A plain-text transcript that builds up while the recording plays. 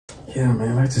Yeah,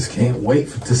 man, I just can't wait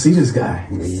to see this guy.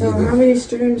 So how many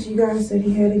streams you guys said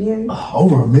he had again?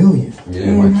 Over 1 million. Yeah,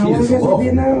 And my how long kids has it love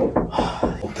been him. out?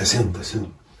 Oh, that's him.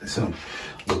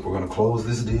 Look, we're gonna close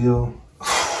this deal.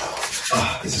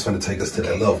 This is gonna take us to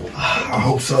that level. I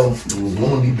hope so. We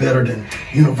want to be better than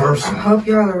Universal. I hope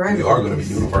y'all are ready. We are gonna be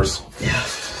universal. Yeah.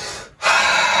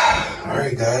 All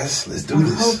right, guys, let's do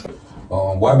this.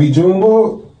 YB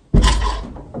Jumbo.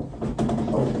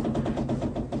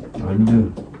 How you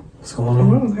do? What's going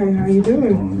on? Okay, how you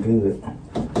doing? I'm good.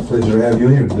 Pleasure to have you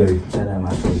here today. That ain't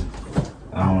my face.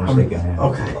 I don't want to shake your hand.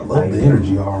 Okay. I love the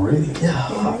energy already. Yeah,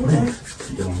 oh, man.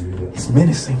 Doing good. It's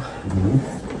menacing.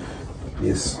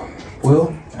 Yes.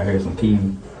 Well, I heard some key.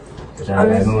 What y'all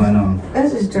got going on?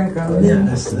 That's just Draco. Yeah,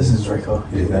 this is Draco.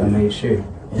 You gotta make sure.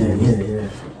 Yeah.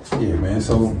 yeah, man.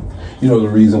 So, you know the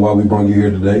reason why we brought you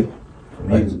here today.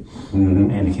 Music.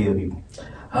 And to kill people.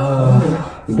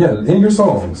 Yeah, in your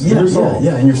songs.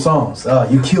 Yeah, in your songs.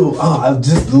 You kill. I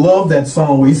just love that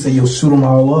song where you say you'll shoot them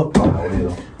all up. I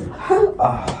will.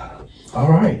 All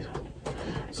right.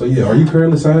 So yeah, are you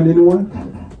currently signed to anyone?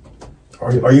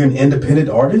 Are you an independent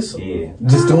artist? Yeah.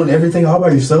 Just doing everything all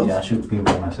by yourself? Yeah, I shoot people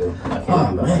by myself. I kill Oh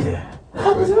people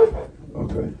by myself. man.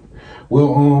 Okay.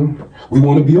 Well, we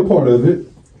want to be a part of it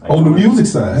on the music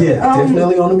side. Yeah,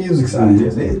 definitely on the music side.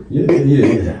 That's it.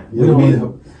 Yeah.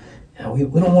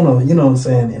 We don't want to, you know what I'm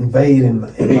saying, invade and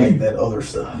like that other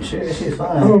stuff. You sure that shit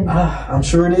fine? I'm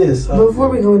sure it is. Before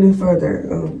we go any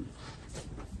further,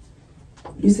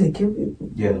 you said kill people.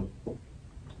 Yeah.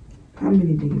 How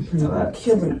many do you plan A lot. on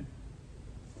killing?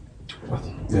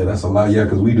 Yeah, that's a lot. Yeah,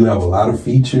 because we do have a lot of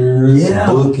features, Yeah.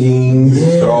 bookings,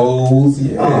 shows.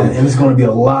 Yeah. And it's going to be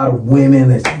a lot of women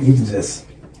that you can just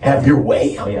have your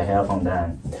way. Oh yeah, half I'm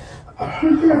dying.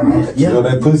 You know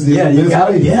that pussy. Yeah, you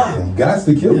got it. Yeah. You got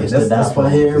to kill it. That's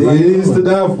why It everybody. is to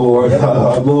die for.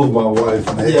 I love my wife,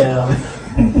 man. Yeah.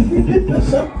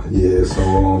 Yeah.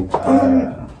 So,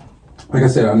 like I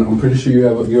said, I'm pretty sure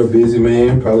you're a busy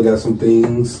man. Probably got some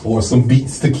things or some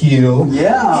beats to kill.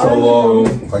 Yeah. So,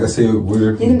 like I said,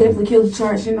 You can definitely kill the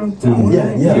charge, you know.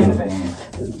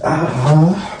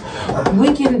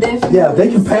 We can definitely. Yeah, they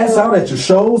can pass out at your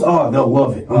shows. Oh, they'll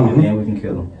love it. And then we can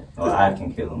kill them. Or I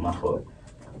can kill them, my fault.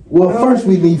 Well, first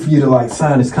we need for you to like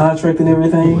sign this contract and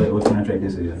everything. What contract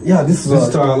this is? Yeah, this is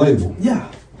to our label.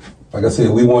 Yeah. Like I said,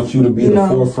 we want you to be the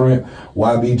forefront.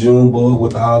 YB Junebug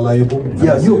with our label.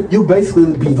 Yeah, you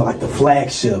basically be like the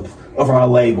flagship of our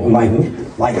label.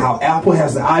 Like how Apple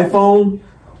has the iPhone,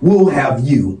 we'll have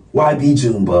you, YB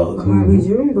Junebug. YB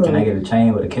Junebug. Can I get a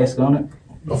chain with a casket on it?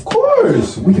 Of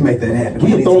course. We can make that happen.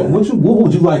 We can throw, what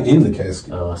would you like in the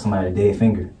casket? Somebody's dead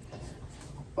finger.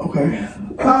 Okay.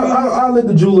 I'll let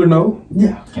the jeweler know.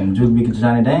 Yeah. Can the jeweler be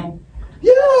Johnny Dang?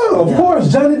 Yeah, of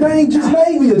course. Johnny Dang just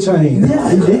made me a chain. Yeah,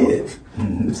 he did.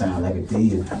 Sounds like a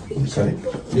deal. Okay.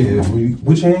 Yeah.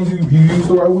 Which hand you use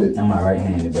the right with? I'm my right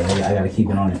handed, but I gotta keep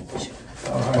it on it.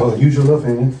 Oh, use your left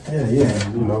hand. Yeah.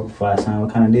 You know. Before I sign,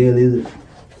 what kind of deal is it?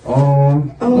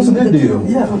 What's a good deal?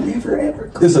 Yeah, never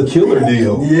ever. It's a killer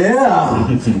deal.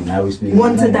 Yeah. Now we speak.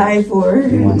 One to die for.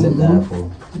 One to die for.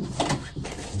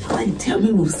 Like, tell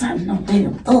me what's something no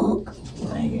damn thug.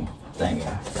 Thank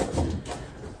you.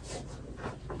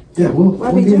 Yeah,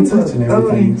 we'll be in touch and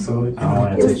everything. So I don't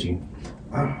want to touch you.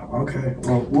 Okay.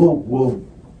 Well, we'll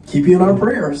keep you in our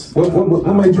prayers.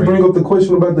 What made you bring up the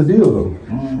question about the deal though?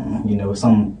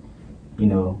 You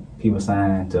know, people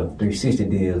sign to 360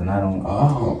 deals, and I don't.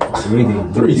 Oh, really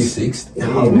 360. Yeah,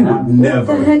 man,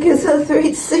 Never. What the heck is a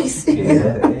 360?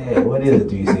 yeah, what is a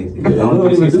 360? I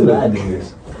don't even do that.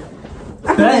 Deals.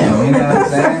 Damn, you know what I'm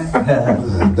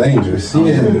saying? Dangerous. Damn,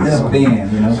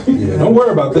 you know. Yeah, don't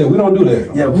worry about that. We don't do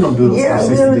that. Yeah, we don't do those Yeah,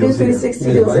 we 360 don't do deals here. 360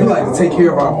 Yeah, deals. we like to take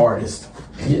care of our artists.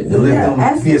 And let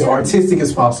them be as artistic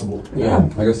as possible. Yeah,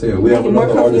 like I said, we have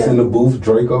another artist in the booth,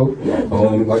 Draco.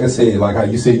 Like I said, like how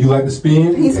you said you like to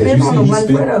spin. He spins on the one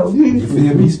photo. You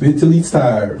feel me? Spin till he's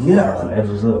tired. Yeah. That's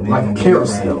what's up, man. Like a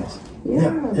carousel.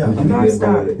 Yeah. Yeah.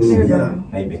 Non-stop. Yeah.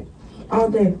 Maybe. All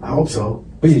day. I hope so.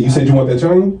 But yeah, you said you want that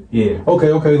chain? Yeah.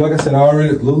 Okay. Like I said, I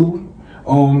already, Lulu.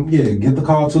 Get the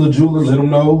call to the jeweler. Let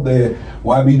them know that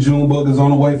YB Junebug is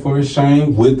on the way for his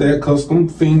chain with that custom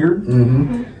finger.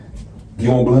 You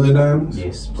want blood diamonds?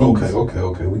 Yes. Please.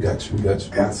 Okay. We got you.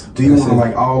 Do you want to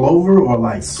like all over or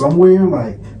like somewhere?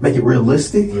 Like make it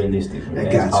realistic? Realistic.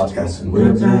 Got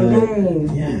you.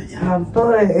 Yeah. Have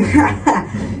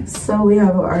fun. So we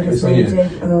have an artist named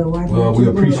Jake. Well,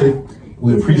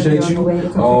 we appreciate you. Like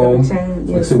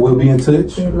I said, we'll be in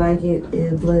touch. They like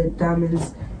it. Blood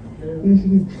diamonds.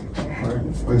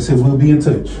 Like I said, we'll be in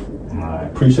touch. All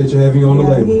right. Appreciate you having you on the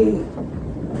label.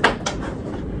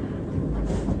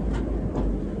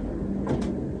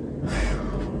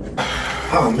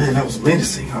 Oh man, that was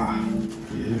menacing.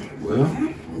 Yeah, well,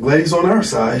 I'm glad he's on our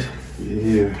side.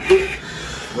 yeah.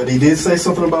 But he did say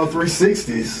something about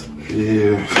 360s.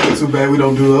 Yeah. Too bad we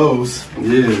don't do those.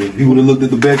 Yeah, if he would have looked at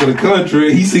the back of the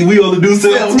contract, he see we only do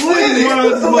 720.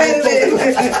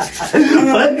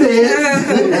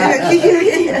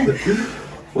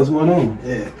 What's going on?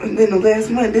 Yeah. And then the last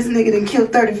month, this nigga done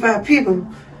killed 35 people.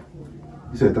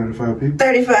 You said 35 people?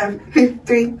 35.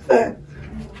 3, 5.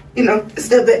 You know,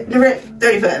 step back, direct,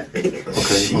 35.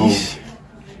 Okay,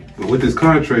 but with this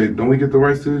contract, don't we get the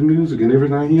rights to his music and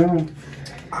everything he owns?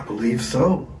 I believe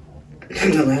so.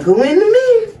 Nobody go into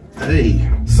me. Hey,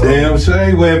 damn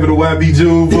shame what happened to YB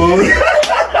June, boy.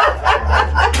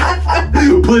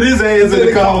 Put his ass in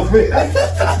the coffin.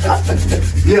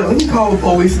 Yeah, let me call the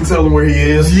police and tell them where he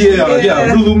is.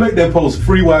 Yeah. Lulu, make that post.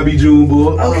 Free YB June,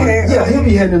 boy. Okay. Yeah, he'll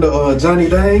be heading to Johnny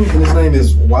Dang, and his name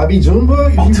is YB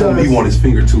Junebug. I'm telling him he want his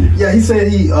finger too. Yeah, he said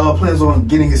he plans on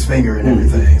getting his finger and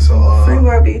everything. So Free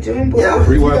YB Junebug. yeah,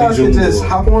 Free you YB guys can just Junebug.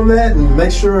 hop on that and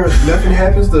make sure nothing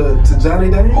happens to Johnny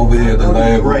Dang. Over here at the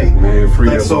lab, Great, man. Free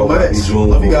thanks so YB much. June,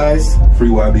 Love you boy. guys. Free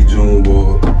YB June,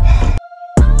 boy.